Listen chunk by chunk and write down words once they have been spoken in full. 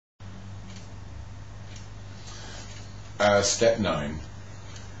Step 9,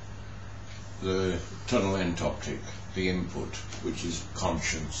 the tunnel entoptic, the input, which is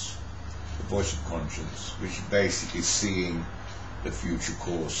conscience, the voice of conscience, which is basically seeing the future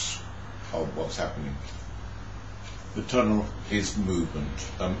course of what's happening. The tunnel is movement,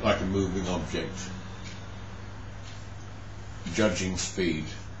 like a moving object. Judging speed.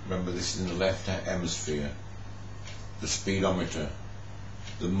 Remember, this is in the left hemisphere. The speedometer,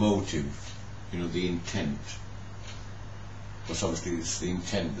 the motive, the intent. Because obviously it's the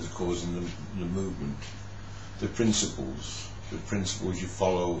intent that's causing the movement. The principles you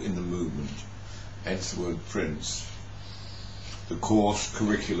follow in the movement, hence the word prince. The course,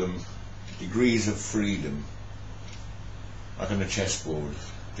 curriculum, degrees of freedom, like on a chessboard,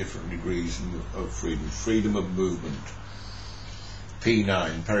 different degrees of freedom. Freedom of movement.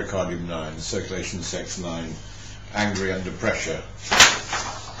 P9, pericardium 9, circulation sex 9, angry under pressure.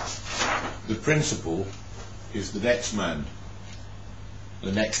 The principle is the next man,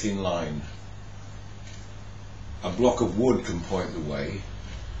 the next in line. A block of wood can point the way.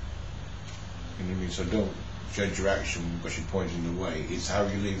 You know what I mean? So don't judge your action because you're pointing the way. It's how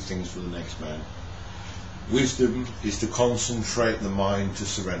you leave things for the next man. Wisdom is to concentrate the mind to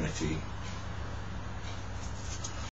serenity.